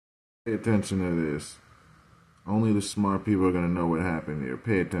Pay attention to this. Only the smart people are going to know what happened here.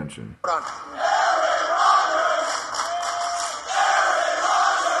 Pay attention. Hold on.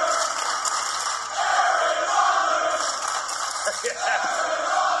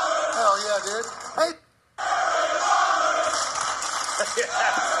 Hell yeah, dude. Hey.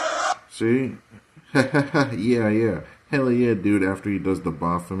 See? yeah. Hell yeah, dude, after he does the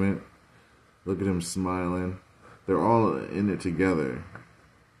Baphomet. Look at him smiling. They're all in it together.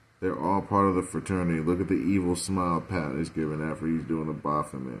 They're all part of the fraternity. Look at the evil smile Pat is giving after he's doing the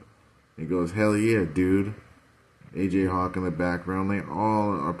Baphomet. He goes, hell yeah, dude. AJ Hawk in the background. They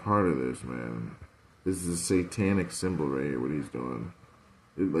all are part of this, man. This is a satanic symbol right here, what he's doing.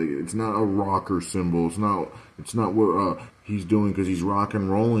 It's not a rocker symbol. It's not what he's doing because he's rock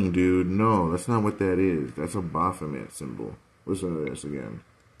and rolling, dude. No, that's not what that is. That's a Baphomet symbol. Listen to this again.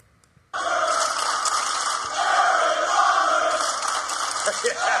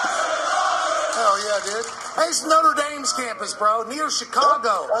 Hell yeah, dude. Hey, it's Notre Dame's campus, bro, near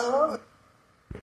Chicago.